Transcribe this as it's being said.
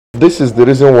This is the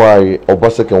reason why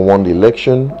Obaseki won the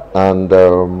election, and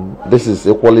this is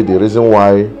equally the reason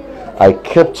why I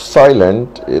kept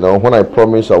silent, when I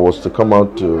promised I was to come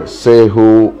out to say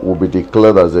who will be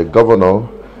declared as a governor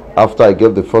after I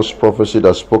gave the first prophecy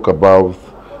that spoke about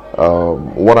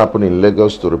what happened in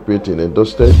Lagos to repeat in Edo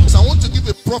State. So I want to give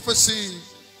a prophecy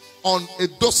on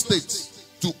Edo State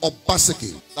to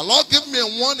Obaseki. The Lord gave me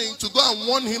a warning to go and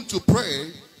warn him to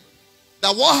pray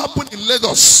that what happened in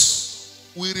Lagos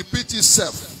will repeat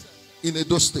itself in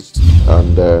Edo State.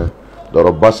 And the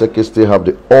Obaseki'S still have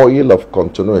the oil of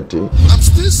continuity. I'm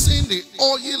still seeing the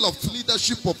oil of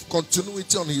leadership of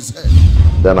continuity on his head.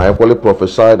 Then I equally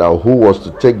prophesied who was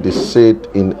to take the seat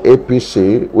in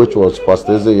APC, which was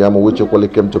Pastor Yamu, which equally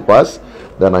came to pass.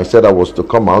 Then I said I was to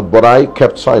come out, but I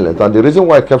kept silent. And the reason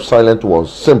why I kept silent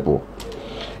was simple.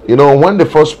 When the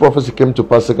first prophecy came to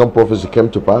pass, second prophecy came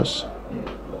to pass,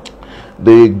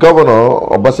 the governor,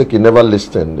 Obaseki, never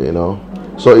listened,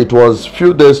 So it was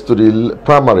few days to the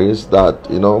primaries that,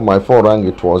 my phone rang,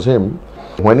 it was him.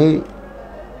 When he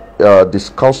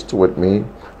discussed with me,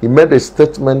 he made a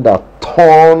statement that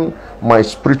turned my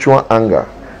spiritual anger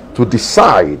to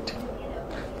decide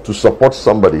to support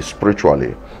somebody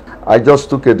spiritually. I just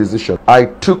took a decision. I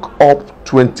took up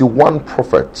 21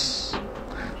 prophets,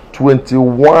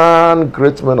 21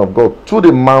 great men of God to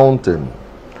the mountain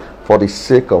for the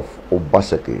sake of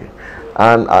Obaseki.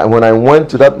 And when I went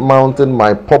to that mountain,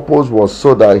 my purpose was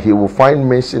so that he will find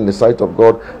mercy in the sight of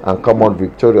God and come out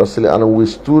victoriously. And we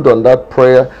stood on that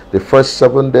prayer the first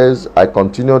 7 days. I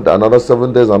continued another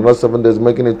 7 days,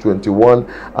 making it 21.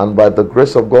 And by the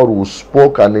grace of God, we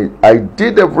spoke, and I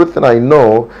did everything I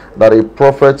know that a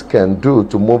prophet can do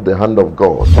to move the hand of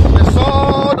God. The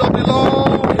sword of the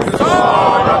Lord, the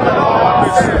sword of the Lord.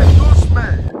 Those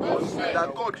men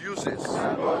that God uses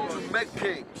to make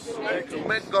kings, to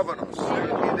make governors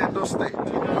in Edo State,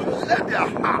 let their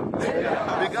heart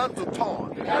begin to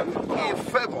turn in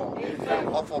favor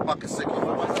of Obaseki.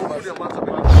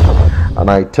 And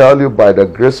I tell you, by the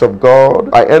grace of God,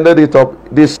 I ended it up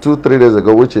this 2-3 days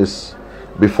ago, which is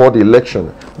before the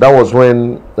election. That was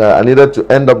when I needed to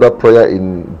end up that prayer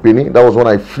in Benin. That was when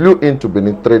I flew into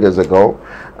Benin 3 days ago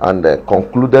and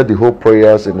concluded the whole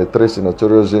prayers in the 3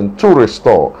 senatorials to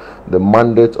restore the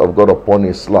mandate of God upon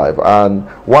his life. And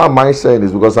why am I saying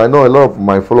this? Because I know a lot of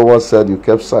my followers said you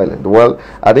kept silent. Well,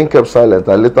 I didn't keep silent.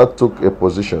 I later took a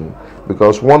position,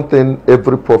 because one thing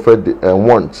every prophet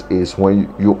wants is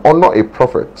when you honor a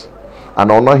prophet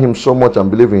and honor him so much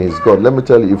and believe in his God. Let me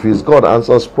tell you, if his God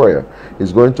answers prayer,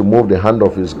 he's going to move the hand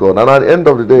of his God. And at the end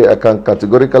of the day, I can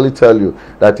categorically tell you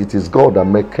that it is God that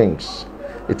makes kings.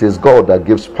 It is God that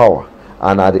gives power.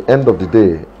 And at the end of the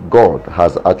day, God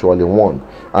has actually won.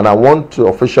 And I want to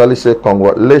officially say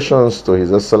congratulations to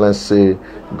His Excellency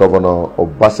Governor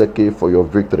Obaseki for your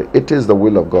victory. It is the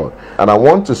will of God. And I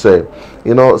want to say,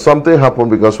 something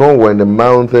happened, because when we were in the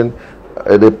mountain,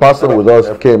 the pastor with us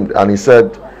came and he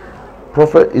said,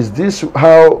 "Prophet, is this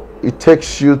how it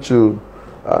takes you to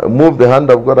move the hand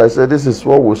of God?" I said, "This is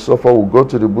what we suffer. We'll go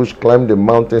to the bush, climb the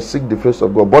mountain, seek the face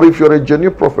of God. But if you're a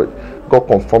genuine prophet, God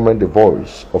confirmed the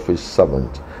voice of his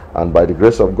servant. And by the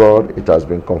grace of God, it has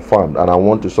been confirmed." And I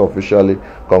want to say officially,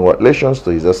 congratulations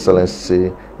to His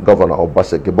Excellency Governor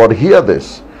Obaseki. But hear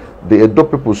this, the Edo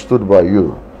people stood by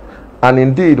you. And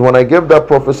indeed, when I gave that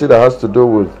prophecy that has to do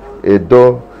with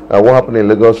Edo, what happened in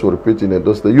Lagos will repeat in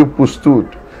Edo State, you people stood.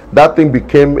 That thing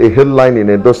became a headline in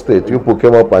Edo State. People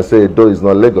came up and said Edo is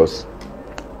not Lagos.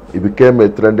 It became a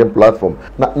trending platform.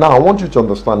 Now I want you to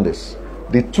understand this.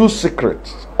 The two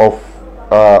secrets of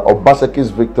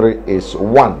Obaseki'S victory is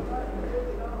 1,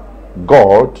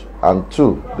 God, and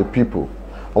 2, the people.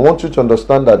 I want you to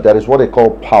understand that there is what they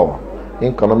call power,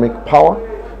 economic power.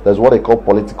 There's what they call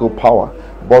political power.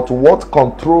 But what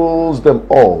controls them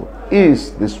all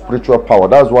is the spiritual power.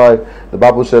 That's why the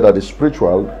Bible said that the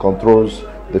spiritual controls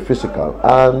the physical.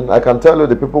 And I can tell you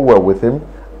the people were with him.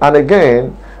 And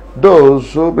again,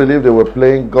 those who believed they were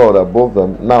playing God above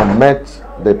them now met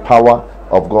the power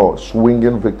of God,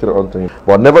 swinging victory unto him.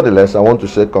 But nevertheless, I want to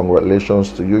say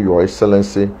congratulations to you, Your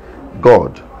Excellency.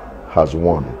 God has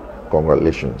won.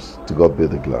 Congratulations. To God be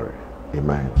the glory.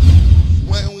 Amen.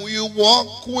 When we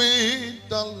walk with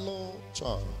the Lord,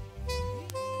 child,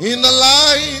 in the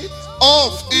light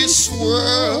of his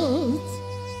word,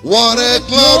 what a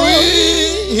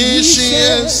glory he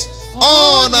shares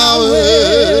on our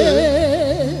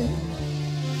way.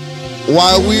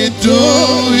 While we do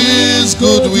his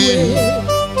good will,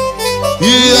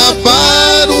 he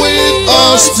abide with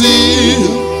us still,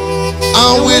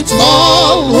 and with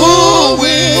all who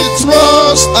will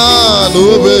trust and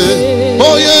obey.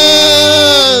 Oh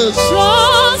yes,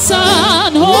 trust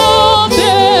and obey.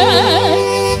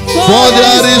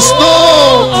 there is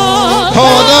no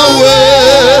other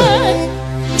way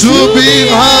to be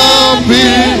happy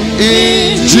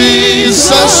in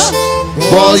Jesus,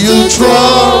 for you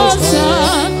trust